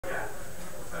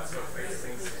All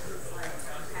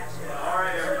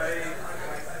right, everybody.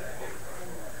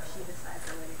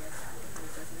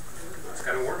 It's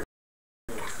kind of working.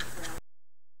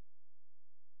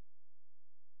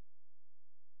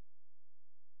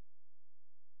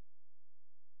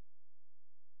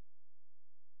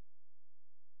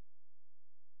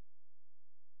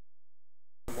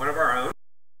 One of our own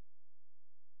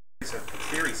is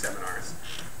theory seminars.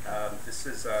 This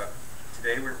is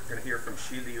today we're going to hear from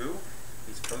Shi Liu.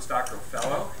 He's a postdoctoral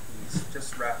fellow. He's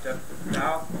just wrapped up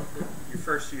about your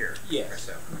first year or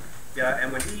so. Yeah,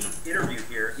 and when he interviewed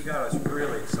here, he got us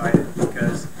really excited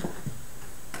because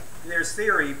there's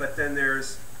theory, but then there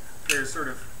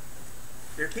are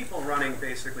people running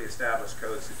basically established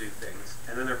codes to do things,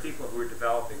 and then there are people who are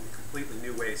developing completely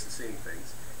new ways of seeing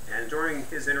things. And during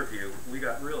his interview, we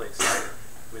got really excited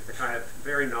with the kind of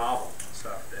very novel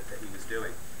stuff that he was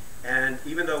doing. And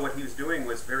even though what he was doing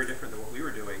was very different than what we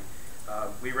were doing,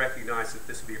 we recognized that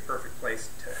this would be a perfect place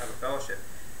to have a fellowship.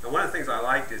 And one of the things I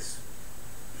liked is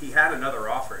he had another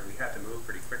offer, and we had to move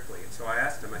pretty quickly. And so I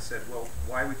asked him, I said, well,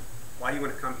 why do you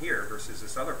want to come here versus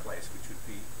this other place, which would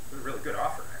be a really good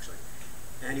offer, actually?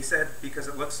 And he said, because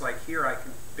it looks like here I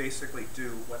can basically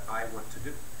do what I want to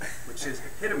do, which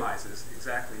epitomizes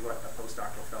exactly what a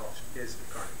postdoctoral fellowship is at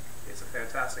Carnegie. It's a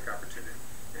fantastic opportunity,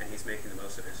 and he's making the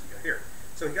most of it as we go here.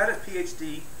 So he got his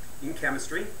PhD in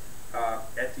chemistry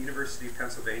at the University of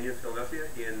Pennsylvania, Philadelphia,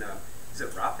 in, is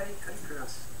it RAPE? How do you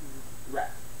pronounce it?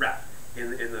 RAP.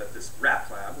 In this RAP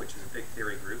lab, which is a big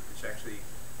theory group, which actually,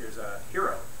 there's a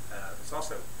Hero that's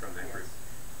also from that group.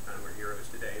 I don't know where Hero is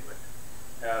today, but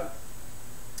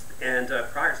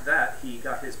prior to that, he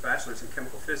got his bachelor's in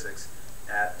chemical physics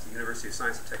at the University of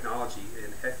Science and Technology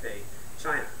in Hefei,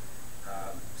 China.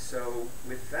 So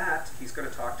with that, he's going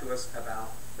to talk to us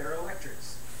about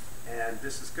ferroelectrics. And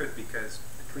this is good because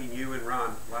between you and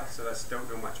Ron, lots of us don't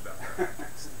know much about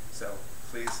ferroelectrics. So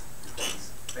please.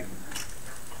 Thank you.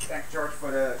 Thanks, George, for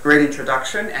the great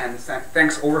introduction, and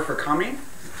thanks, Over, for coming.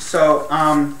 So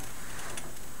I'm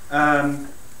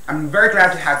very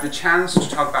glad to have the chance to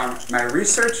talk about my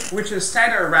research, which is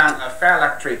centered around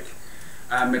ferroelectric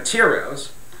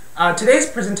materials. Today's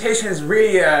presentation is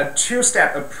really a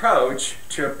two-step approach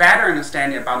to a better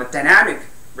understanding about the dynamic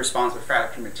response of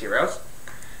ferroelectric materials.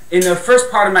 In the first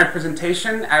part of my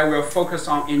presentation, I will focus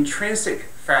on intrinsic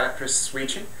ferroelectric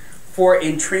switching. For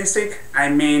intrinsic, I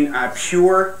mean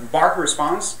pure Bark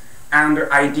response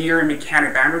under ideal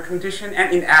mechanical boundary condition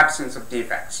and in absence of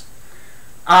defects.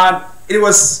 It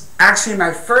was actually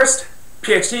my first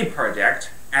PhD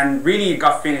project, and really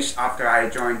got finished after I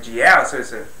joined GL, so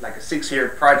it's like a 6-year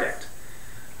project.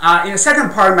 In the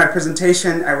second part of my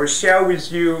presentation, I will share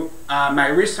with you my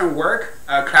recent work,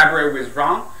 collaborate with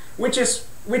Ron, which is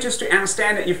to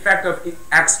understand the effect of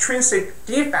extrinsic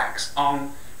defects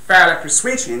on ferroelectric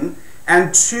switching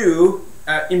and to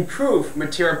improve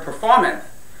material performance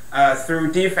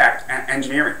through defect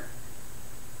engineering.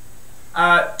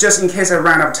 Just in case I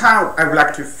run out of time, I would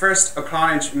like to first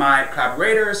acknowledge my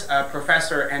collaborators,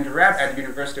 Professor Andrew Rapp at the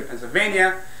University of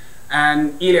Pennsylvania,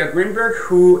 and Ilya Greenberg,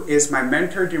 who is my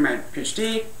mentor during my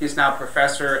PhD. He's now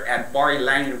professor at Bar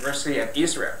Ilan University at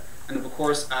Israel, and of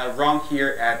course, Ron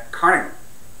here at Carnegie.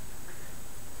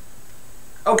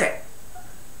 Okay,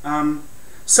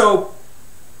 so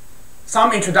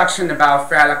some introduction about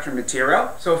ferroelectric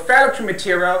material. So ferroelectric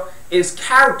material is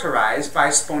characterized by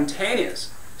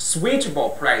spontaneous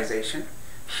switchable polarization.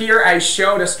 Here I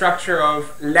show the structure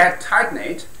of lead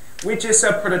titanate, which is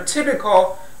a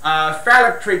prototypical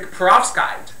ferroelectric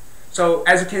perovskite. So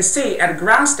as you can see, at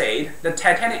ground state, the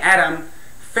titanium atom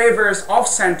favors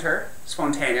off-center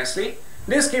spontaneously.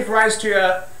 This gives rise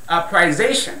to a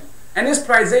polarization. And this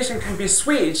polarization can be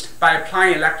switched by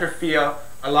applying electric field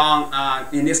along,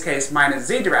 in this case,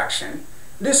 -z direction.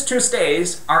 These two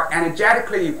states are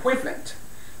energetically equivalent.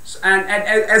 And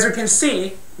as you can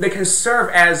see, they can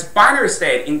serve as binary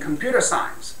state in computer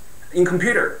science,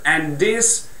 and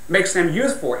this makes them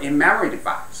useful in memory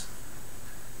device.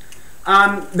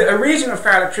 The origin of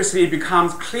ferroelectricity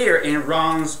becomes clear in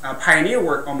Ron's pioneer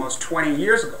work almost 20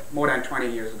 years ago, more than 20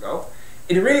 years ago.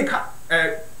 It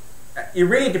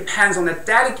really depends on the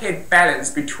delicate balance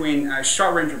between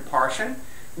short-range repulsion,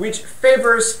 which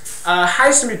favors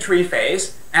high symmetry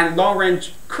phase, and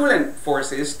long-range coolant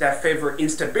forces that favor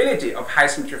instability of high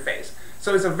symmetry phase.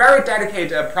 So it's a very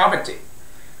delicate property.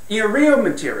 In a real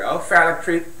material,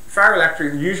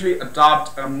 ferroelectric usually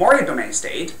adopt a multi-domain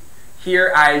state.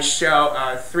 Here I show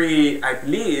three, I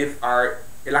believe, are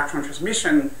electron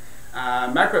transmission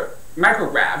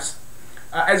micrographs.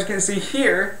 As you can see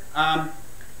here,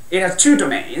 it has two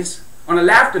domains. On the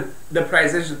left, the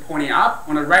polarization is pointing up.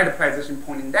 On the right, the polarization is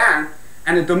pointing down.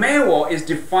 And the domain wall is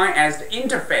defined as the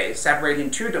interface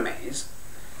separating two domains.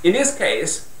 In this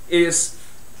case,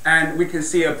 and we can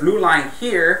see a blue line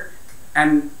here,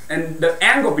 and the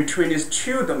angle between these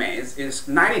two domains is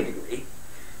 90 degrees.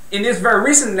 In this very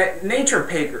recent Nature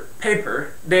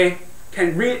paper, they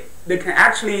can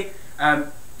actually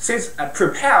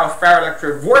propel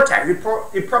ferroelectric vortex.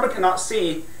 You probably cannot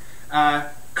see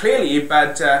clearly,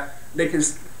 but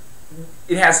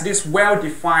it has this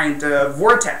well-defined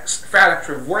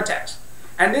ferroelectric vortex.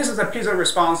 And this is a piezo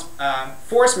response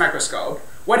force microscope.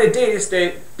 What they did is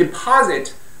they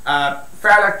deposit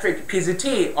ferroelectric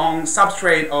PZT on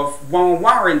substrate of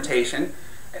 1-on-1 orientation.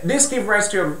 This gives rise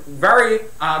to a very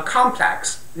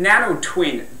complex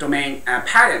nano-twin domain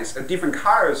patterns. Different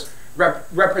colors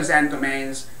represent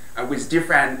domains with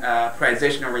different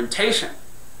polarization orientation.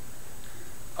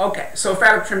 Okay, so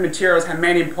ferroelectric materials have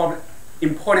many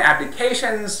important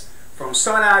applications, from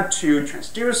sonar to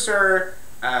transducer,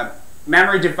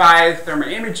 memory device, thermal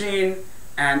imaging,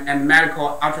 and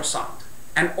medical ultrasound.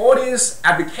 And all these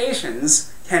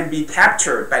applications can be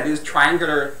captured by this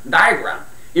triangular diagram.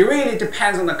 It really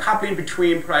depends on the coupling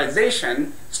between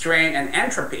polarization, strain, and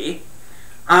entropy.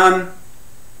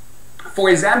 For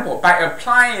example, by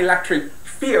applying electric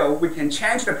field, we can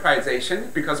change the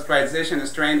polarization because polarization and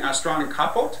strain are strongly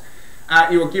coupled.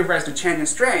 It will give rise to change in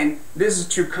strain. This is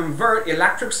to convert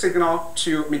electric signal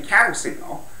to mechanical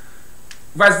signal.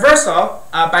 Vice versa,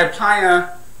 by applying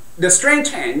the strain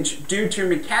change due to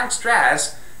mechanical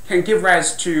stress can give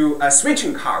rise to a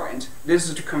switching current. This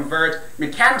is to convert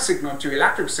mechanical signal to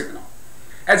electric signal.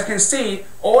 As you can see,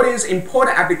 all these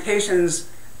important applications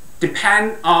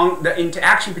depend on the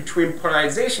interaction between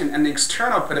polarization and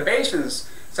external perturbations,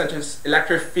 such as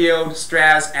electric field,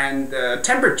 stress, and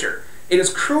temperature. It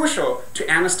is crucial to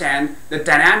understand the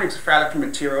dynamics of ferroelectric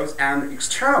materials and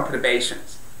external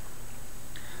perturbations.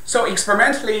 So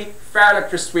experimentally,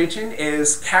 ferroelectric switching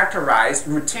is characterized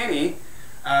routinely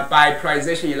by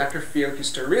polarization electric field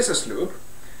hysteresis loop.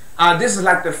 This is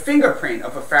like the fingerprint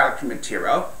of a ferroelectric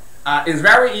material. It's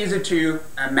very easy to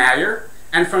measure,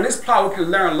 and from this plot we can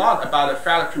learn a lot about a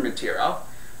ferroelectric material.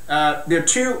 There are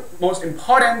two most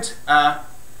important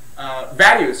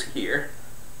values here.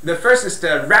 The first is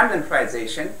the remnant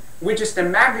polarization, which is the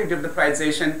magnitude of the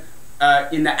polarization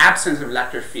in the absence of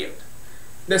electric field.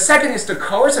 The second is the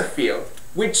coercive field,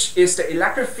 which is the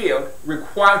electric field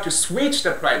required to switch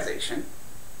the polarization.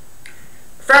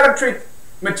 Ferroelectric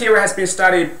material has been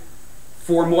studied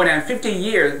for more than 50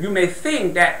 years. You may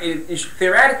think that it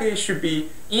theoretically should be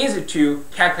easy to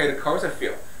calculate the coercive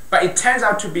field, but it turns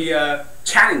out to be a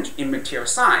challenge in material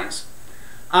science.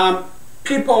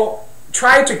 People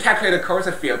try to calculate the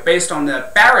coercive field based on the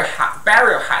barrier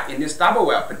height in this double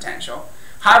well potential.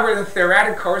 However, the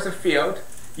theoretical coercive field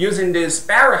using this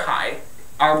barrier height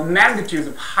are magnitudes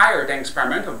of higher than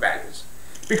experimental values.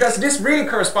 Because this really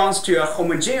corresponds to a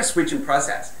homogeneous switching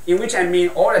process, in which I mean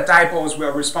all the dipoles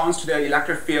will respond to the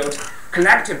electric field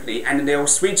collectively and they will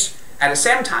switch at the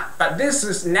same time. But this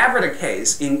is never the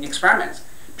case in experiments.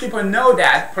 People know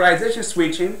that polarization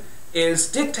switching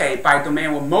is dictated by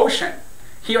domain wall motion.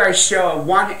 Here I show a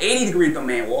 180-degree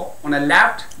domain wall. On the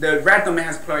left, the red domain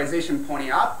has polarization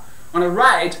pointing up. On the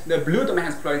right, the blue domain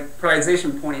has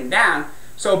polarization pointing down.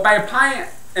 So by applying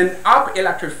an up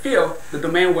electric field, the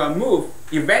domain will move.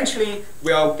 Eventually,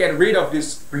 we'll get rid of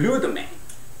this blue domain.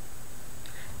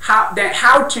 How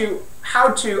to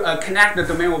connect the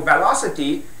domain wall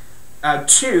velocity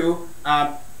to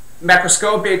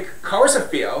macroscopic coercive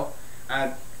field?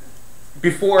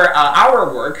 Before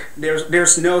our work,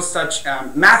 there's no such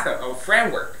method or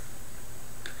framework.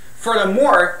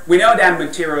 Furthermore, we know that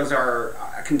materials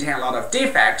contain a lot of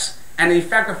defects, and the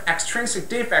effect of extrinsic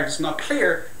defects is not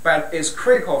clear, but is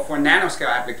critical for nanoscale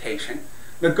application.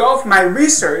 The goal of my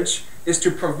research is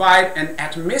to provide an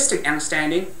atomistic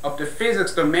understanding of the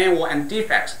physics domain wall and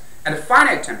defects at a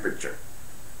finite temperature.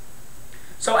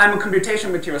 So I'm a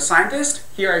computational material scientist.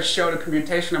 Here I show the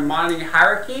computational modeling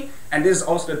hierarchy, and this is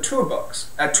also the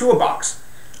toolbox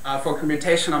for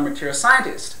computational material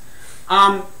scientists.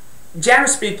 Generally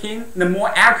speaking, the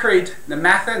more accurate the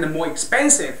method, the more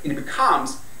expensive it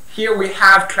becomes. Here we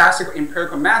have classical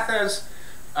empirical methods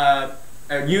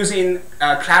using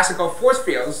classical force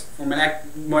fields for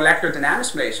molecular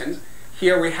dynamics relations.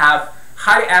 Here we have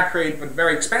highly accurate but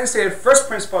very expensive first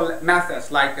principle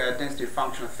methods like density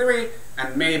functional theory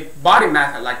and many body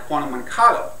method like quantum Monte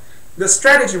Carlo. The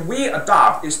strategy we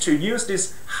adopt is to use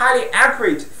these highly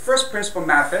accurate first principle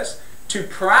methods to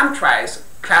parameterize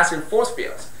classical force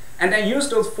fields, and then use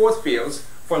those force fields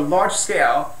for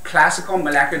large-scale classical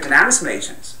molecular dynamics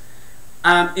relations.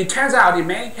 It turns out in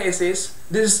many cases,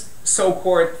 this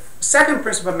so-called second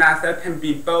principle method can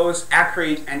be both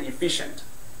accurate and efficient.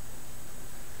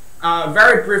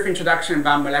 Very brief introduction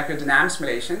about molecular dynamics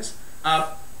simulations.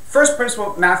 First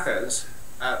principle methods,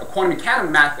 quantum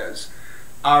mechanical methods,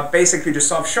 are basically to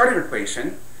solve Schrödinger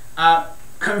equation.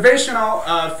 Conventional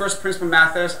first principle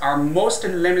methods are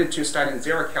mostly limited to studying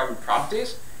zero Kelvin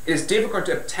properties. It is difficult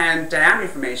to obtain dynamic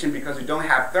information because we don't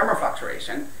have thermal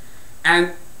fluctuation,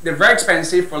 and they're very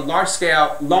expensive for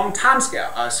large-scale, long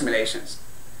time-scale simulations.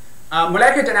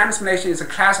 Molecular dynamics simulation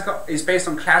is based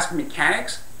on classical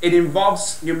mechanics. It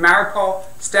involves numerical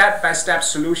step-by-step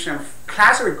solution of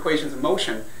classical equations of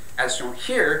motion, as shown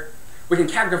here. We can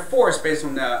calculate force based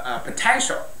on the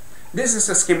potential. This is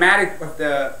a schematic of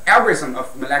the algorithm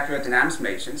of molecular dynamics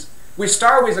simulations. We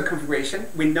start with a configuration.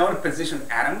 We know the position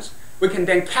of atoms. We can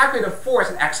then calculate the force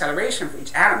and acceleration for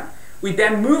each atom. We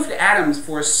then move the atoms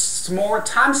for a small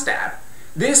time step.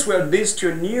 This will lead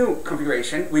to a new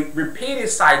configuration. We repeat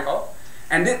this cycle,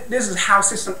 and this is how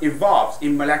system evolves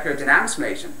in molecular dynamics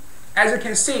simulation. As you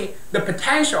can see, the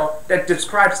potential that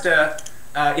describes the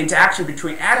interaction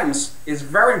between atoms is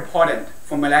very important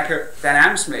for molecular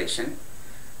dynamics simulation.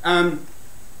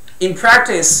 In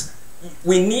practice,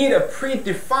 we need a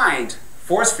predefined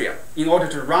force field in order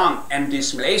to run MD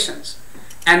simulations.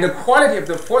 And the quality of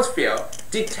the force field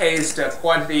dictates the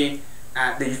quality,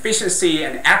 the efficiency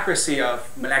and accuracy of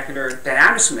molecular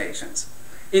dynamics simulations.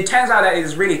 It turns out that it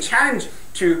is really challenging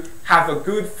to have a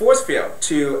good force field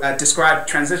to describe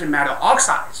transition metal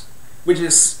oxides, which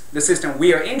is the system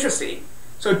we are interested in.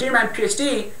 So during my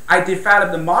PhD, I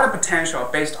developed the model potential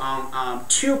based on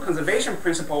two conservation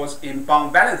principles in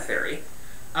bond valence theory.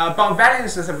 Bond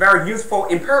valence is a very useful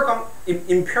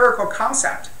empirical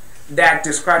concept that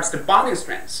describes the bonding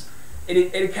strengths.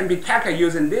 It can be calculated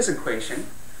using this equation.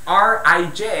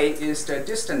 Rij is the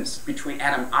distance between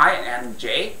atom I and atom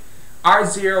J.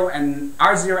 R0 and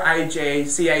R0ij,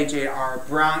 Cij are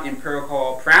Brown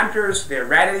empirical parameters. They're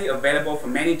readily available for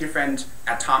many different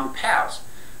atomic pairs.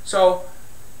 So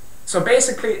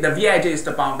basically, the Vij is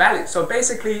the bond valence. So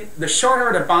basically, the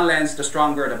shorter the bond length, the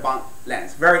stronger the bond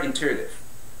length. Very intuitive.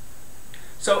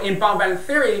 So in bond valence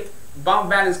theory, bond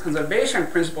valence conservation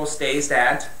principle states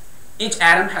that each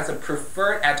atom has a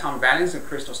preferred atomic valence in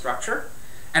crystal structure,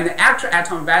 and the actual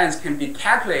atomic valence can be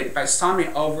calculated by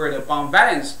summing over the bond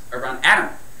valence around atom.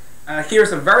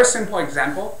 Here's a very simple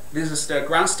example. This is the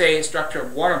ground state structure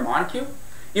of water molecule.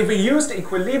 If we use the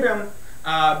equilibrium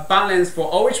bond length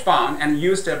for OH bond and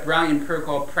use the Brown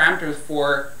empirical parameters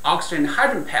for oxygen and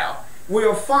hydrogen pair, we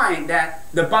will find that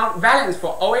the bond valence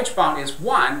for OH bond is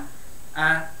 1.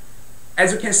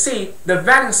 As you can see, the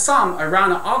valence sum around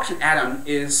the oxygen atom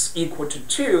is equal to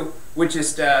 2, which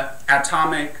is the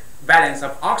atomic valence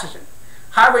of oxygen.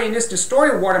 However, in this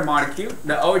distorted water molecule,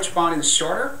 the OH bond is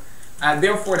shorter,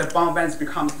 therefore the bond valence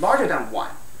becomes larger than 1.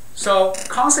 So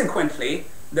consequently,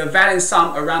 the valence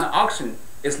sum around the oxygen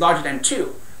is larger than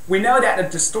 2. We know that the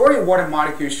distorted water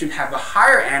molecule should have a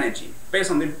higher energy. Based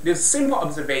on this simple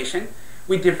observation,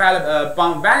 we develop a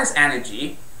bond valence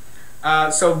energy.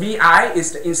 So Vi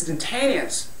is the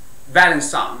instantaneous valence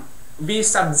sum. V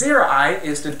sub 0 I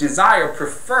is the desired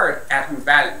preferred atom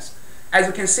valence. As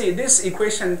you can see, this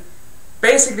equation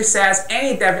basically says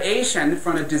any deviation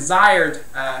from the desired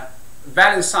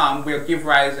valence sum will give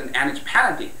rise to an energy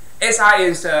penalty. Si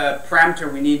is the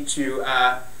parameter we need to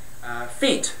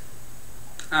fit.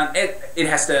 It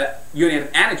has the unit of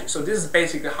energy. So this is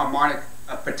basically harmonic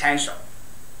potential.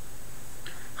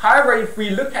 However, if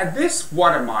we look at this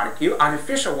water molecule,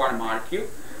 artificial water molecule,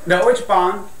 the OH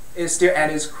bond is still at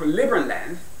its equilibrium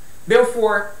length.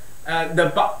 Therefore,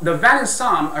 the valence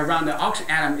sum around the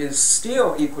oxygen atom is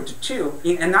still equal to 2.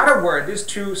 In another word, these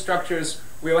two structures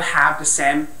will have the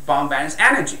same bond valence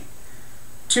energy.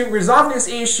 To resolve this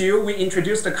issue, we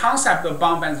introduced the concept of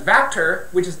bond valence vector,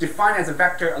 which is defined as a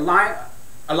vector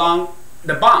along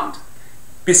the bond.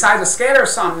 Besides the scalar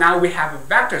sum, now we have a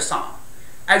vector sum.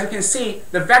 As you can see,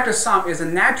 the vector sum is a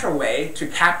natural way to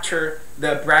capture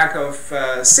the Bragg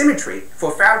of symmetry.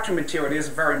 For ferroelectric material, it is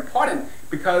very important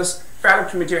because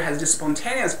ferroelectric material has this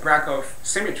spontaneous Bragg of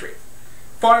symmetry.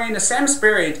 Following the same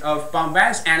spirit of bond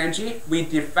valence energy, we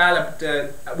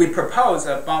propose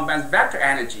a bond valence vector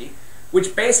energy,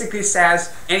 which basically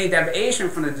says any deviation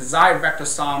from the desired vector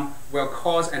sum will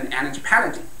cause an energy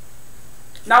penalty.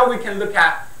 Now we can look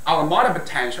at our model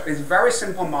potential. It's a very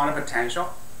simple model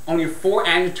potential. Only 4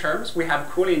 energy terms. We have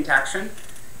Coulomb interaction.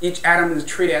 Each atom is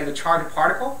treated as a charged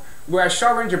particle. We have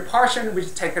short range repulsion, which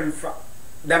is taken from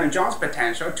Levin-Jones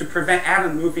potential to prevent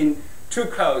atoms moving too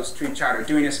close to each other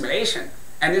during the simulation.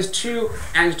 And there's 2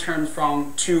 energy terms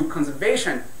from 2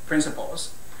 conservation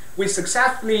principles. We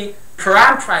successfully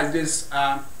parameterized this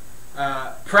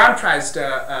parameterized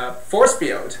force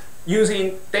field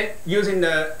using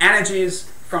the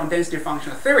energies from density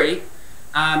functional theory,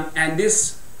 and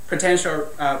this potential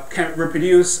can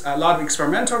reproduce a lot of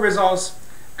experimental results.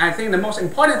 And I think the most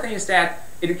important thing is that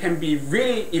it can be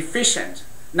really efficient.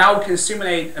 Now we can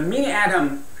simulate a mini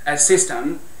atom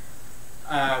system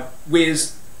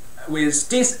with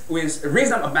a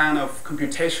reasonable amount of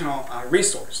computational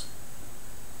resource.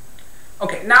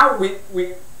 Okay, now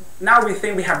we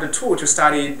think we have the tool to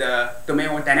study the domain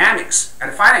dynamics at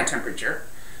a finite temperature.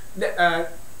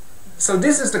 So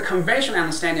this is the conventional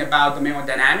understanding about domain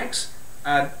dynamics.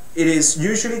 It is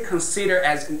usually considered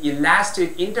as an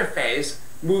elastic interface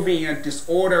moving in a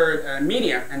disordered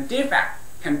medium, and defect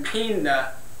can pin the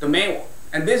domain wall.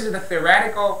 And this is the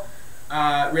theoretical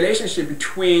relationship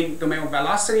between domain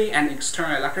velocity and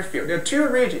external electric field. There are two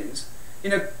regions.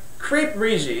 In the creep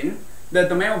region, the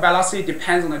domain velocity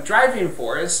depends on the driving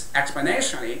force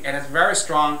exponentially. It has very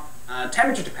strong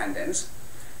temperature dependence.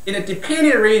 In the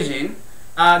dependent region,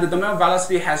 the domain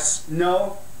velocity has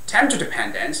no temperature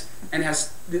dependence, and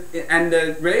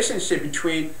the relationship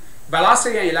between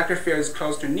velocity and electric field is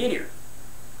close to linear.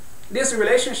 This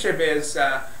relationship is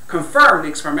confirmed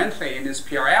experimentally in this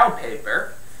PRL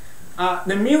paper.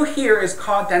 The mu here is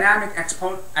called dynamic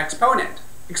exponent.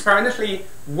 Experimentally,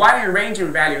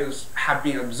 wide-ranging values have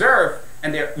been observed,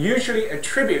 and they're usually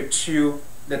attributed to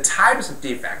the types of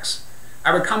defects.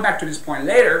 I will come back to this point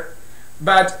later,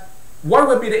 but what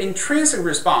would be the intrinsic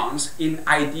response in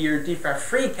ideal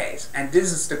defect-free case? And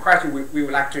this is the question we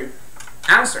would like to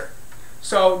answer.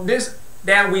 So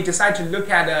then we decide to look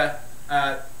at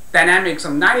the dynamics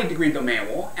of 90-degree domain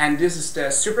wall, and this is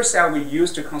the supercell we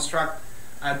use to construct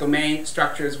domain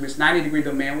structures with 90-degree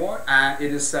domain wall.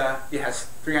 It has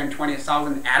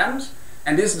 320,000 atoms,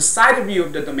 and this is the side view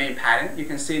of the domain pattern. You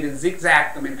can see the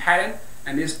zigzag domain pattern,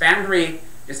 and this boundary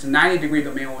is the 90-degree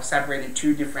domain wall separating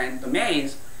two different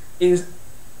domains.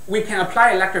 We can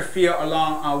apply electric field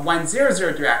along a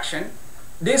 100 direction.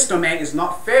 This domain is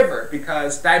not favored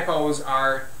because dipoles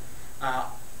are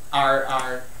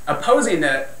opposing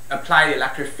the applied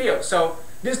electric field. So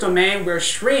this domain will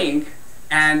shrink,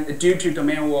 and due to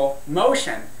domain wall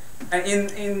motion. And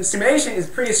in simulation, it's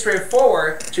pretty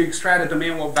straightforward to extract the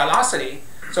domain wall velocity.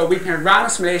 So we can run a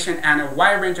simulation and a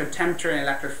wide range of temperature and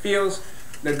electric fields.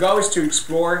 The goal is to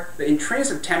explore the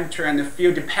intrinsic temperature and the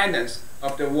field dependence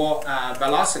of the wall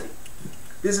velocity.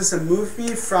 This is a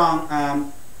movie from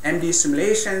MD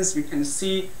simulations. You can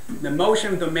see the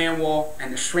motion of the domain wall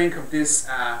and the shrink of this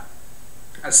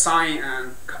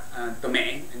assigned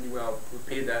domain, and you will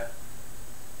repeat the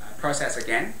process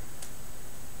again.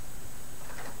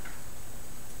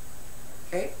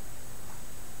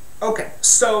 Okay,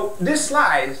 so this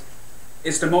slide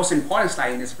is the most important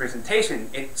slide in this presentation.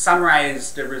 It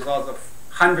summarizes the results of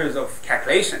hundreds of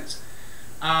calculations.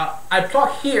 I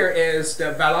plot here is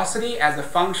the velocity as a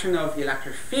function of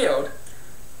electric field.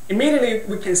 Immediately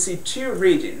we can see two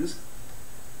regions.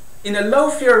 In the low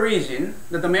field region,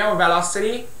 the domain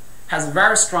velocity has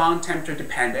very strong temperature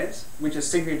dependence, which is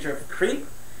signature of creep.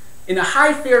 In the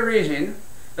high field region,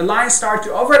 the lines start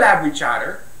to overlap with each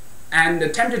other, and the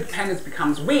temperature dependence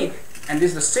becomes weak, and this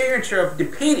is the signature of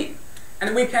depleting.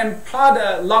 And we can plot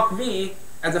the log V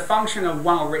as a function of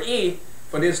 1 over E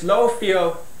for this low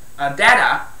field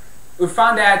data. We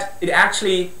found that it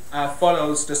actually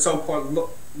follows the so-called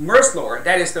Merce law,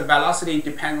 that is the velocity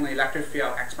depending on the electric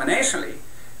field exponentially.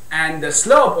 And the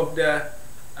slope of the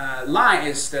line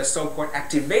is the so-called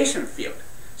activation field.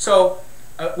 So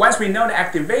once we know the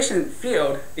activation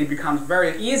field, it becomes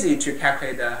very easy to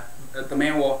calculate the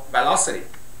domain wall velocity.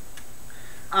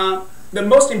 The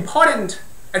most important,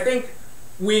 I think,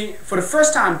 we, for the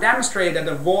first time, demonstrate that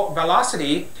the wall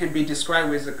velocity can be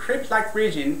described with a creep-like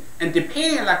region and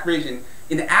dependent-like region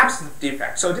in the absence of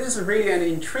defects. So this is really an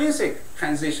intrinsic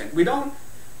transition.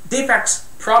 Defects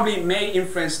probably may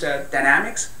influence the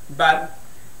dynamics, but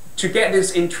to get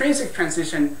this intrinsic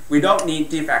transition, we don't need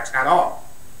defects at all.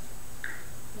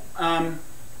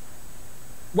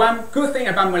 One good thing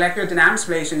about molecular dynamics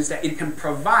simulation is that it can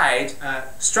provide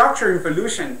structure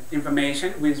evolution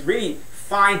information with really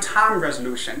fine time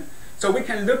resolution. So we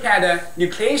can look at a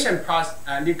nucleation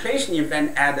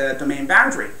event at the domain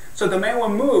boundary. So the domain will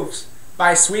move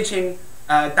by switching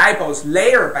dipoles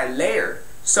layer by layer.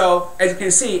 So as you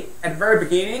can see, at the very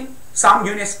beginning,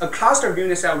 a cluster of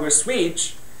unit cells will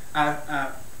switch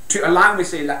to align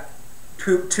with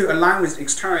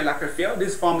external electric field.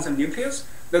 This forms a nucleus.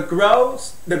 The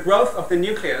growth of the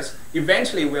nucleus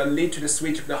eventually will lead to the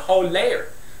switch of the whole layer.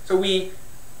 So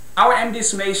our MD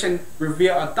simulation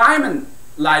reveal a diamond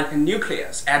like a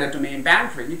nucleus at a domain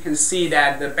boundary, you can see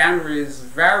that the boundary is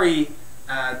very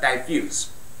diffuse.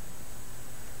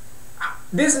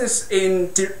 This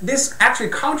actually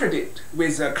contradicts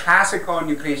with the classical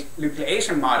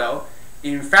nucleation model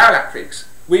in ferroelectrics,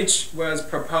 which was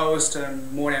proposed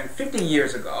more than 50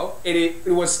 years ago. It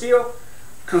was still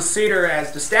considered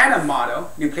as the standard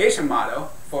model, nucleation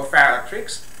model for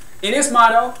ferroelectrics. In this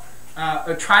model,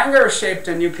 a triangular-shaped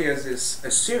nucleus is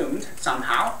assumed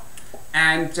somehow,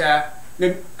 and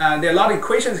there are a lot of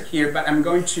equations here, but I'm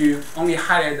going to only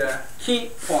highlight the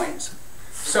key points.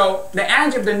 So the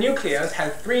energy of the nucleus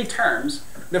has three terms.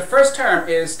 The first term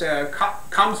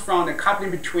comes from the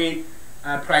coupling between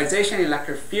polarization and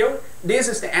electric field. This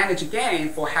is the energy gain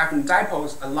for having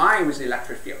dipoles align with the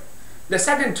electric field. The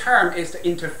second term is the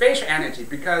interfacial energy,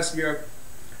 because you're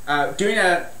doing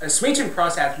a switching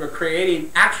process, we're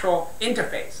creating actual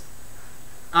interface.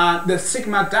 The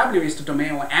sigma W is the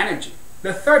domain energy.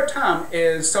 The third term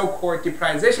is so-called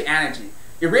depolarization energy.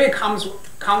 It really comes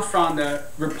from the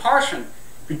repulsion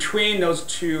between those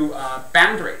two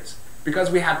boundaries, because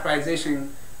we have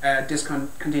polarization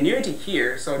discontinuity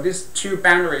here, so these two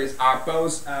boundaries are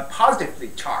both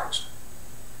positively charged.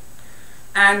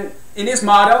 And in this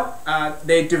model,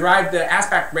 they derive the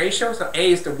aspect ratio, so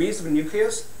A is the width of the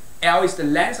nucleus, L is the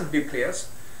length of the nucleus.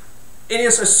 It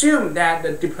is assumed that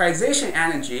the depolarization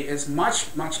energy is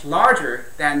much, much larger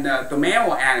than the domain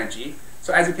energy.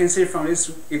 So as you can see from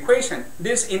this equation,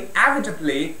 this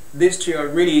inevitably leads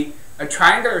to a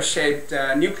triangular-shaped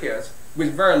nucleus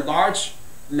with very large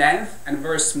length and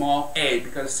very small a,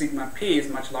 because sigma p is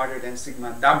much larger than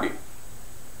sigma w.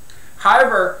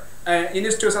 However, in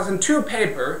this 2002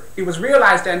 paper, it was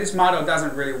realized that this model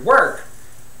doesn't really work.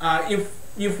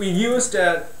 If we use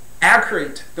the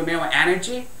accurate domain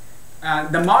energy,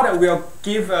 the model will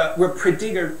predict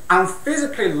an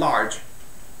unphysically large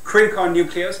critical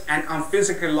nucleus and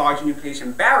unphysically large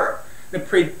nucleation barrier. The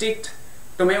predict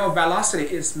domain velocity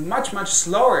is much, much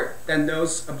slower than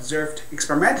those observed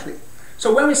experimentally.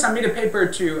 So when we submit a paper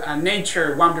to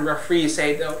Nature 1.3,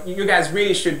 say, you guys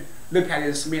really should look at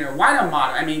this Wiener-Wiener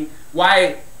model. I mean,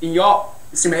 why in your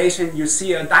simulation you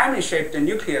see a diamond-shaped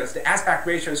nucleus, the aspect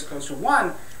ratio is close to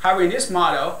 1. However, in this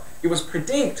model, it was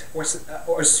predict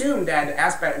or assumed that the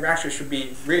aspect ratio should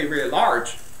be really, really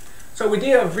large. So we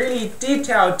did a really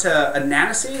detailed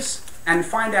analysis and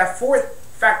find that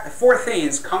four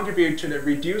things contribute to the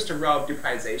reduced role of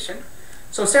depolarization.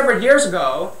 So several years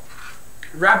ago,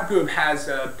 Rab group has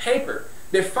a paper.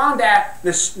 They found that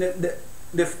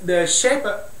the shape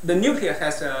of the nucleus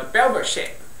has a Belvoir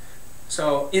shape.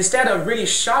 So instead of really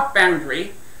sharp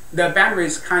boundary, the boundary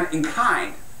is kind of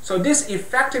inclined. So this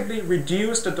effectively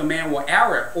reduced the domain wall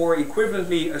error, or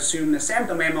equivalently assume the same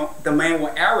domain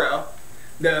wall error.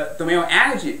 The domain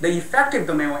energy, the effective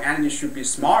domain energy should be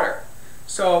smaller.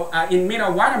 So in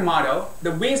Wiener-Wiener model,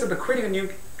 the width of the critical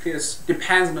nucleus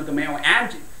depends on the domain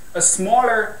energy. A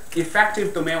smaller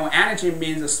effective domain energy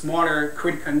means a smaller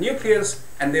critical nucleus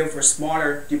and therefore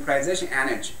smaller depolarization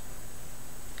energy.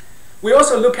 We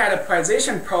also look at a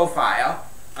polarization profile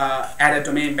at a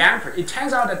domain boundary. It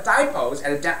turns out that dipoles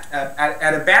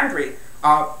at a boundary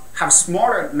have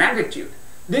smaller magnitude.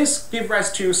 This gives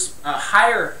rise to a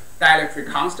higher dielectric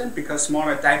constant, because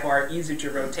smaller dipoles are easy to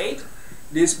rotate.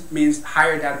 This means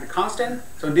higher dielectric constant,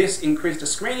 so this increases the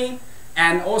screening,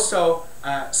 and also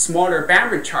smaller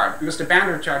boundary charge, because the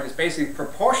boundary charge is basically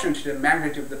proportional to the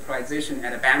magnitude of the polarization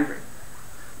at a boundary.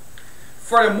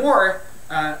 Furthermore,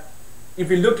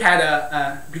 if you look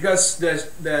at because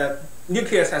the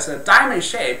nucleus has a diamond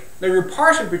shape, the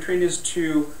repulsion between these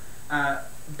two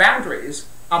boundaries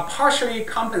are partially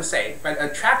compensated by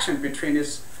the attraction between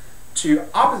these two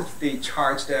oppositely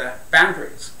charged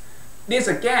boundaries. This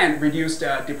again reduced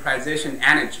the depolarization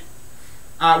energy.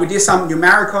 We did some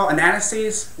numerical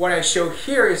analysis. What I show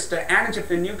here is the energy of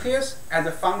the nucleus as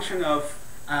a function of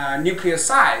nucleus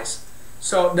size.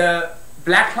 So the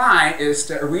black line is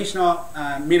the original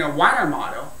Wiener-Wiener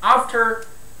model. After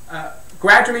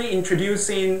gradually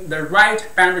introducing the right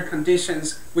boundary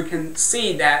conditions, we can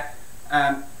see that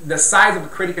the size of the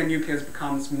critical nucleus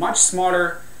becomes much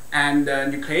smaller, and the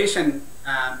nucleation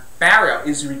barrier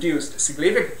is reduced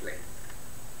significantly.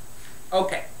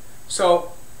 Okay,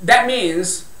 so that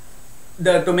means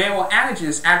the domain energy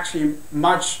is actually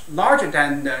much larger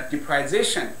than the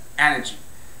depolarization energy.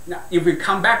 Now, if we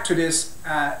come back to this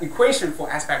equation for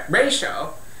aspect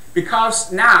ratio,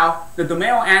 because now the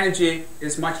domain energy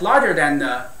is much larger than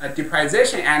the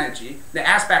depolarization energy, the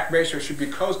aspect ratio should be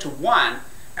close to 1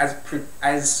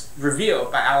 as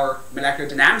revealed by our molecular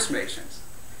dynamics simulations.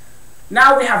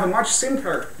 Now we have a much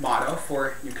simpler model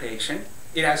for nucleation.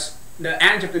 It has the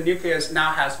energy of the nucleus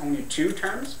now has only two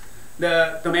terms.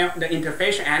 The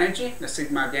interfacial energy, the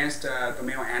sigma against the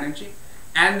thermal energy,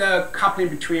 and the coupling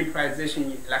between polarization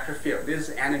and electric field. This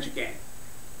is energy gain.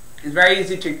 It's very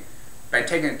easy to, by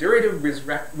taking a derivative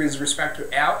with respect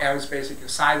to L is basically the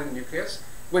size of the nucleus,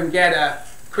 we can get a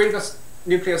critical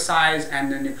nucleus size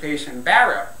and the nucleation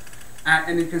barrier.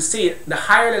 And you can see the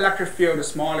higher the electric field, the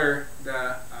smaller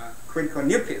the critical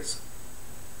nucleus.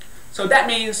 So that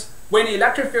means when the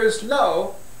electric field is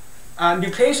low,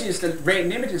 nucleation is the rate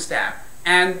limiting step,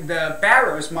 and the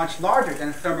barrier is much larger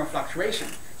than thermal fluctuation.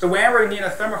 So whenever we need a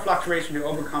thermal fluctuation to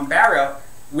overcome barrier,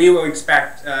 we will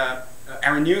expect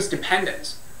Arrhenius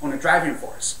dependence on the driving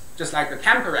force, just like the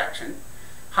chemical reaction.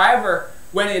 However,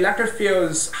 when the electric field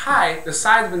is high, the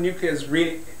size of the nucleus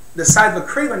the size of the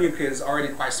critical nucleus is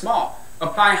already quite small.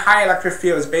 Applying high electric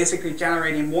field is basically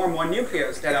generating more and more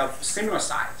nucleus that are of similar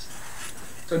size.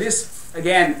 So this,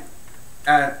 again,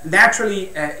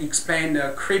 naturally explain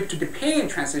the creep to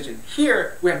dependent transition.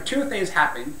 Here, we have two things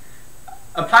happening.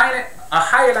 Applying a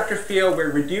high electric field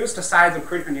will reduce the size of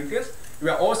critical nucleus. It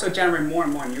will also generate more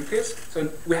and more nucleus.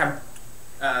 So we have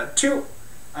two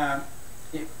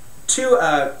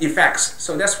effects.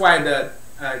 So that's why the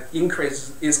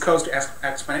increase is close to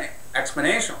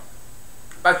exponential.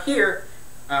 But here,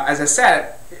 as I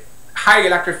said, high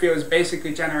electric field is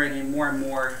basically generating more and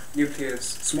more nucleus,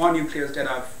 small nucleus that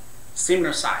are of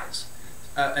similar size.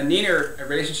 A linear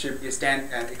relationship is then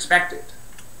expected.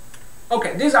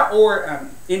 Okay, these are all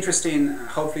interesting.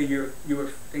 Hopefully you will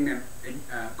think them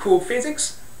cool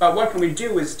physics. But what can we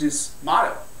do with this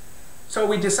model? So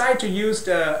we decided to use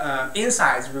the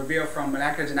insights revealed from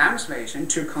molecular dynamics simulation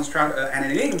to construct an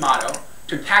analytic model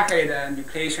to calculate the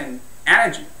nucleation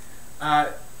energy.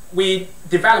 We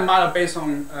developed a model based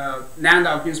on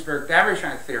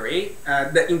Landau-Ginzburg-Davison theory.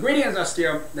 The ingredients are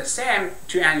still the same.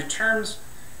 Two energy terms.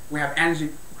 We have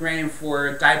energy gradient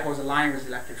for dipoles aligned with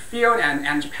electric field and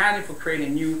energy penalty for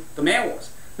creating new domain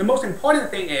walls. The most important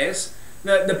thing is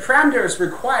the parameters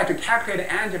required to calculate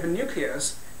the energy of a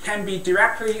nucleus can be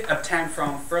directly obtained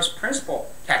from first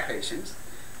principle calculations.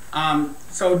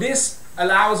 So this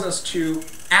allows us to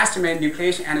estimate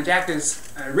nucleation energetics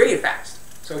really fast.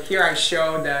 So here I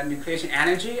show the nucleation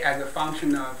energy as a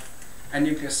function of a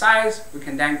nucleus size. We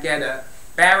can then get a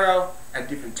barrel at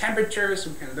different temperatures.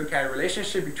 We can look at a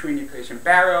relationship between nucleation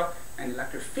barrel and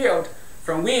electric field,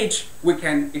 from which we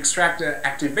can extract the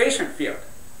activation field.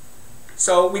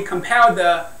 So we compare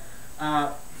the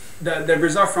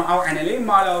result from our analytic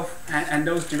model and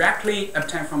those directly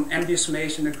obtained from MD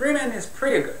simulation agreement is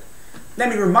pretty good. Let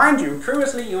me remind you,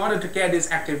 previously in order to get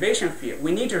this activation field,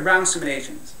 we need to run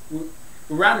simulations.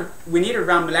 We need to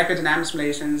run molecular dynamics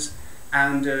simulations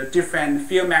and different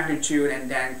field magnitude and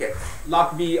then get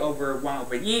log V over 1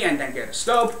 over E and then get a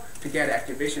slope to get the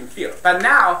activation field. But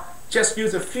now, just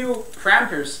use a few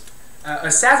parameters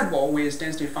accessible with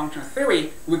density function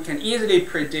theory, we can easily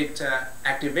predict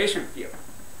activation field.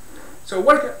 So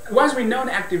once we know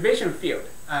the activation field,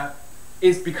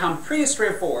 it's become pretty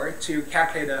straightforward to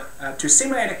calculate to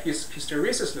simulate a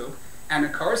hysteresis loop and a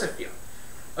coercive field.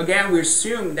 Again, we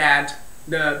assume that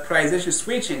the polarization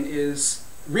switching is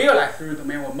realized through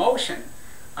domain of motion.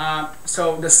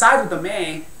 So the size of the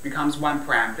domain becomes one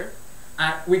parameter.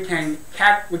 We can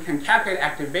calculate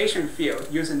activation field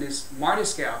using this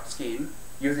multi-scale scheme,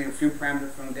 using a few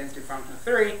parameters from density function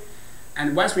theory.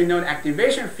 And once we know the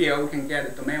activation field, we can get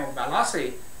the domain of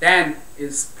velocity. Then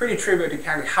it's pretty trivial to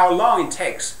calculate how long it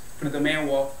takes for the domain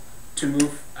wall to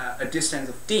move a distance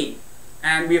of d.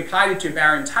 And we applied it to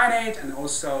barium titanate and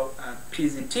also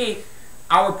PZT.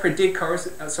 Our predict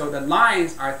so the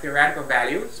lines are theoretical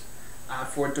values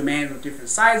for domains of different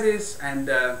sizes, and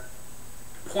the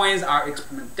points are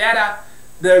experimental data.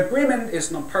 The agreement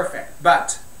is not perfect,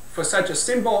 but for such a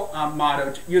simple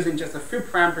model, using just a few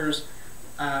parameters,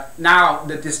 now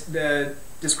the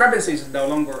discrepancies is no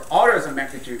longer orders of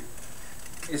magnitude,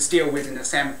 it's still within the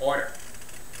same order.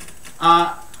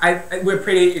 We're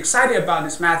pretty excited about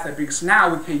this method because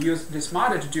now we can use this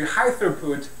model to do high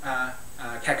throughput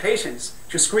calculations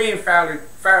to screen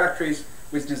ferroelectrics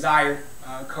with desired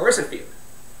coercive field.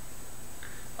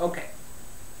 Okay,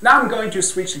 now I'm going to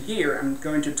switch gear. I'm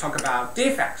going to talk about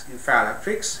defects in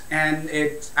ferroelectrics, and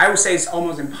I would say it's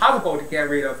almost impossible to get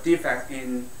rid of defects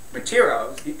in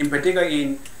materials, in particular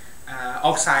in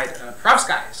oxide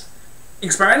perovskites.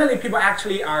 Experimentally, people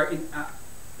actually are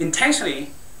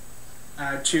intentionally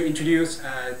to introduce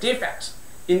defects.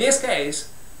 In this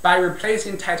case, by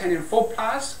replacing titanium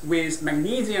 4+ with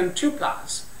magnesium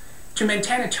 2+. To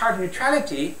maintain a charge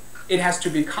neutrality, it has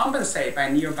to be compensated by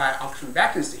nearby oxygen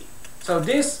vacancy. So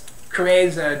this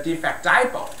creates a defect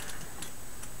dipole.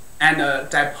 and a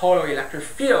dipole electric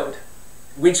field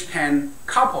which can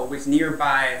couple with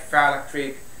nearby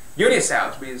ferroelectric unit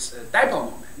cells with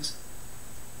dipole moments.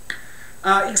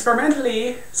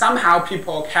 Experimentally, somehow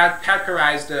people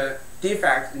categorize the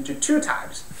defect into two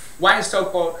types. One is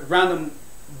so-called random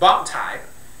bump type.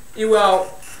 It will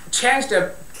change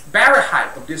the barrier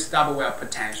height of this double well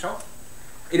potential.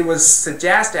 It was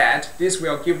suggested that this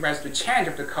will give rise to change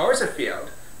of the coercive field,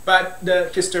 but the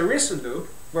hysteresis loop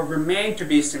will remain to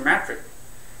be symmetric.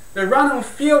 The random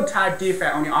field type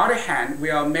defect, on the other hand,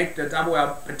 will make the double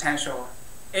well potential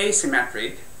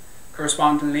asymmetric,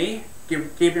 correspondingly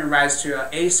giving rise to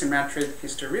an asymmetric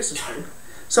hysteresis loop.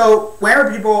 So whenever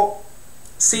people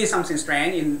see something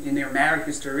strange in their numeric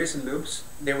hysteresis loops,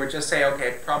 they would just say,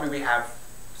 okay, probably we have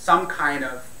some kind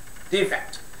of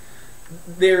defect.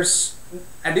 There's,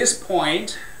 at this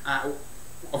point,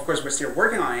 of course we're still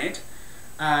working on it,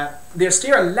 there's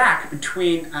still a lack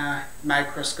between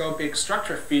microscopic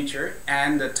structure feature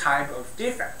and the type of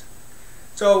defect.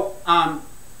 So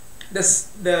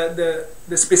the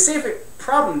specific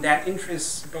problem that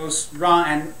interests both Ron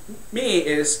and me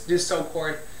is this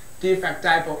so-called defect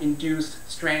dipole-induced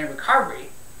strain recovery.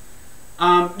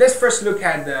 Let's first look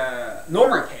at the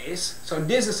normal case. So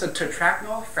this is a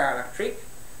tetractyl ferroelectric.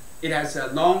 It has a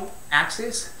long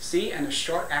axis C and a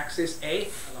short axis A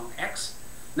along X.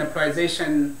 The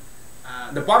polarization,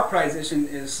 the bulk polarization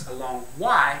is along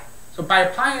Y. So by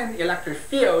applying the electric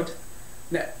field,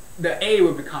 the A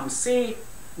will become C.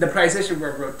 The polarization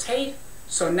will rotate.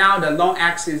 So now the long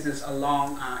axis is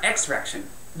along X direction.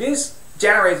 This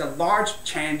generates a large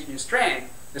change in strain.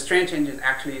 The strain change is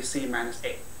actually C minus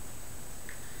A.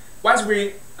 Once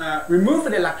we remove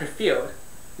the electric field,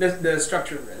 the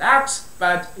structure will relax,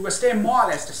 but it will stay more or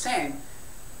less the same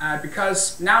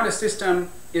because now the system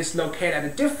is located at a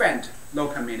different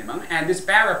local minimum, and this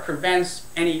barrier prevents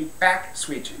any back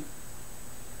switching.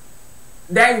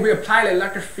 Then we apply the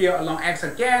electric field along X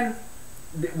again.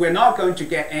 We're not going to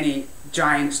get any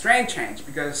giant strain change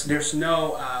because there's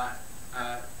no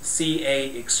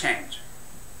CA exchange.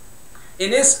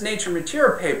 In this Nature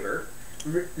Material paper,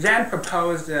 Zhang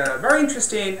proposed a very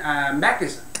interesting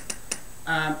mechanism.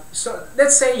 So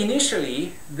let's say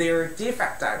initially they're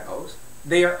defect dipoles.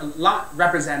 They are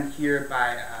represented here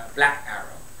by a black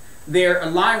arrow. They're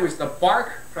aligned with the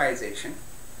bark polarization.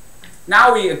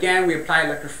 Now we apply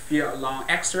electric field along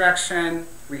X direction.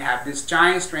 We have this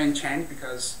giant strain change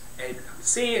because A becomes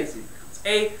C and C becomes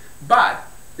A. But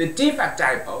the defect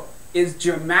dipole is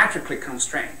geometrically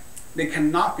constrained. They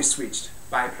cannot be switched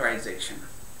by polarization.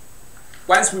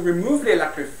 Once we remove the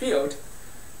electric field,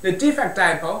 the defect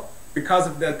dipole, because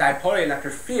of the dipolar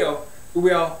electric field,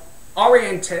 will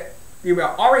orient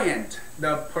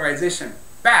the polarization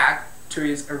back to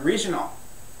its original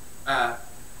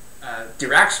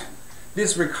direction.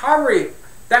 This recovery,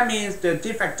 that means the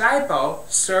defect dipole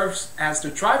serves as the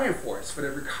driving force for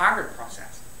the recovery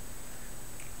process.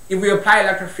 If we apply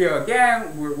electric field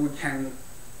again, we can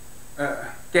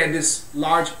get this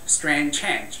large strain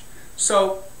change.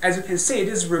 So as you can see,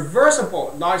 this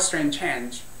reversible large strain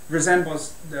change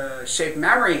resembles the shape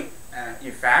memory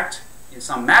effect in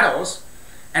some metals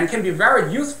and can be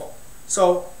very useful.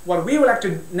 So what we would like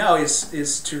to know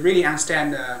is to really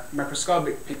understand the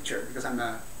microscopic picture, because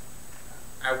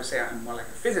I would say I'm more like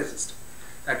a physicist.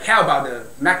 I care about the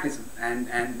mechanism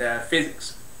and the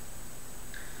physics.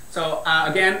 So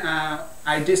again,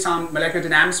 I did some molecular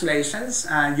dynamics simulations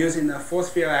using the force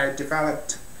field I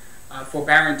developed for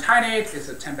barium titanate. It's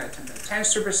a 10 by 10 by 10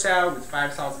 supercell with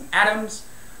 5,000 atoms.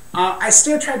 I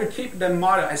still try to keep the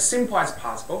model as simple as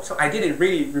possible, so I didn't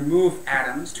really remove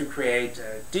atoms to create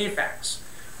defects.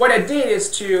 What I did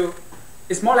is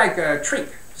it's more like a trick.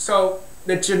 So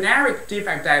the generic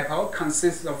defect dipole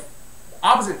consists of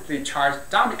oppositely charged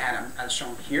dominant atoms, as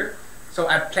shown here. So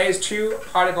I placed two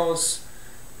particles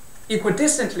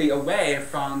equidistantly away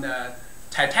from the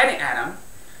titanium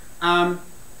atom,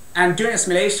 and during the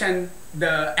simulation,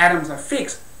 the atoms are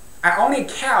fixed. I only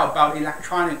care about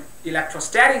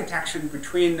electrostatic interaction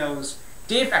between those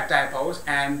defect dipoles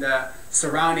and the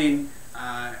surrounding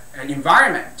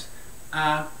environment.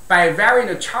 By varying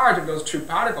the charge of those two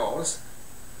particles,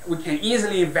 we can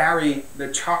easily vary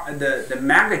the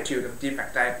magnitude of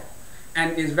defect dipole.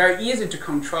 And it's very easy to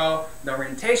control the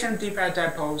orientation of defect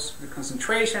dipoles, the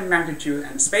concentration, magnitude,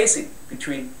 and spacing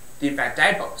between defect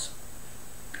dipoles.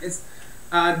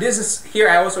 Here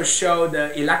I also show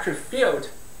the electric field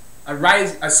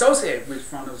associated with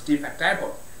from those defect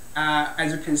dipoles.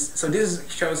 As you can, so this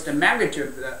shows the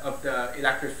magnitude of the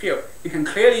electric field. You can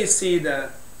clearly see the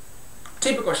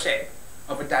typical shape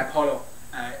of a dipolar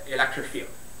electric field.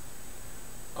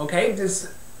 Okay,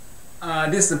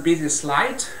 This is a busy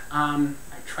slide. I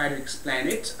try to explain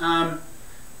it.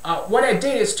 What I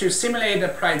did is to simulate the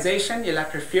polarization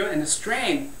electric field and the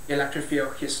strain electric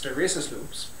field hysteresis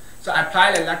loops. So I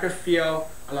applied the electric field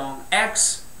along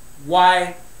X,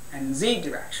 Y, and Z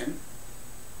direction.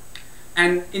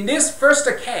 And in this first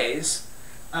case,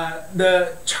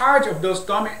 the charge of those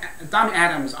dummy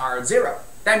atoms are 0.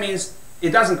 That means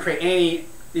it doesn't create any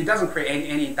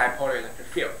dipolar electric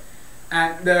field.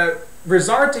 And the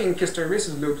resulting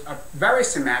hysteresis loops are very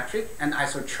symmetric and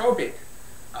isotropic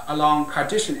along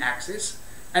Cartesian axis.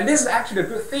 And this is actually a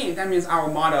good thing. That means our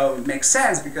model makes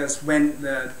sense, because when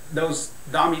those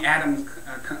dummy atoms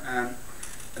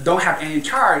don't have any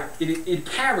charge, it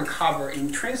can recover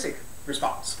intrinsic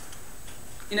response.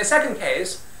 In the second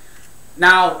case,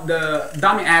 now the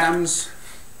dummy atoms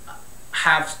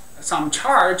have some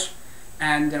charge,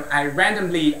 and I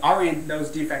randomly orient those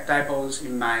defect dipoles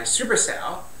in my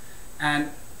supercell,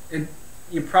 and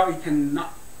you probably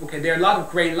cannot. Okay, there are a lot of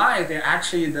gray lines. They're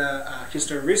actually the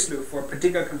hysteresis loop for a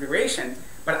particular configuration,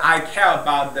 but I care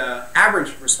about the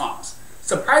average response.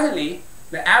 Surprisingly,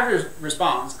 the average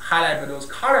response highlighted by those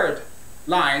colored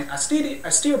lines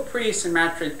are still pretty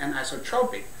symmetric and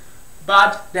isotropic,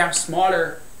 but they have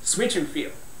smaller switching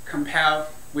field compared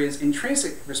with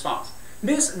intrinsic response.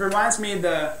 This reminds me of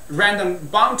the random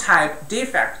bond type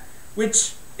defect,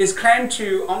 which is claimed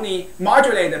to only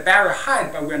modulate the barrier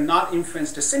height, but will not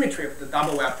influence the symmetry of the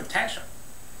double well potential.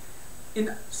 In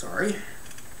the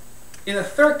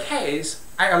third case,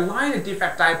 I align the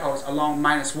defect dipoles along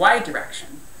 -y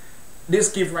direction. This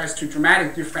gives rise to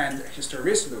dramatic different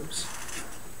hysteresis loops.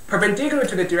 Perpendicular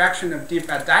to the direction of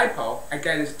defect dipole, I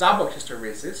get this double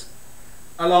hysteresis.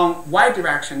 Along y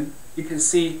direction, you can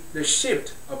see the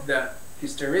shift of the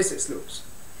hysteresis loops.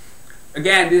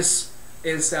 Again, this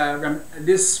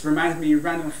reminds me of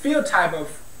random field type of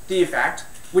defect,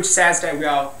 which says that we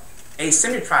are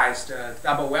asymmetrized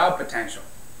double well potential.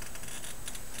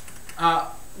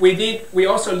 We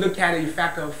also look at the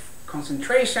effect of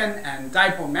concentration and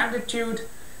dipole magnitude.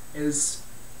 Is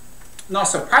not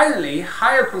surprisingly,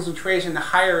 higher concentration,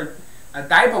 higher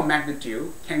dipole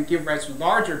magnitude can give rise to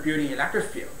larger building electric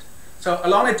field. So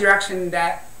along the direction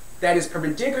that is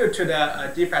perpendicular to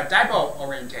the defect dipole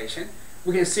orientation,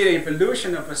 we can see the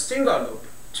evolution of a single loop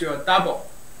to a double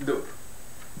loop.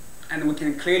 And we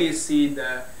can clearly see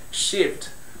the shift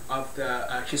of the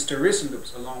hysteresis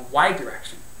loops along y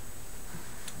direction.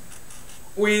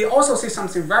 We also see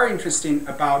something very interesting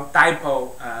about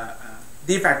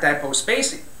defect dipole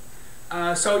spacing.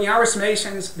 So in our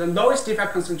simulations, the lowest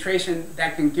defect concentration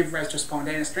that can give rise to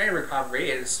spontaneous strain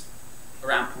recovery is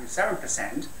around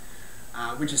 0.7%,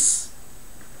 which is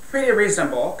pretty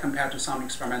reasonable compared to some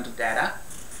experimental data.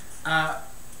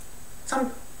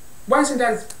 One thing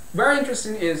that is very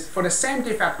interesting is for the same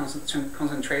defect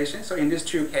concentration, so in these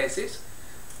two cases,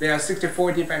 there are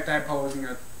 64 defect dipoles in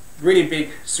a really big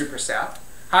supercell.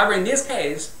 However, in this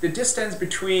case, the distance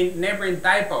between neighboring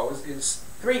dipoles is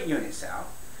 3 unit cell.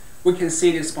 We can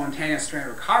see the spontaneous strain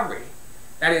recovery.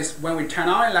 That is, when we turn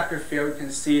on electric field, we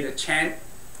can see the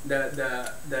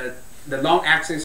long axis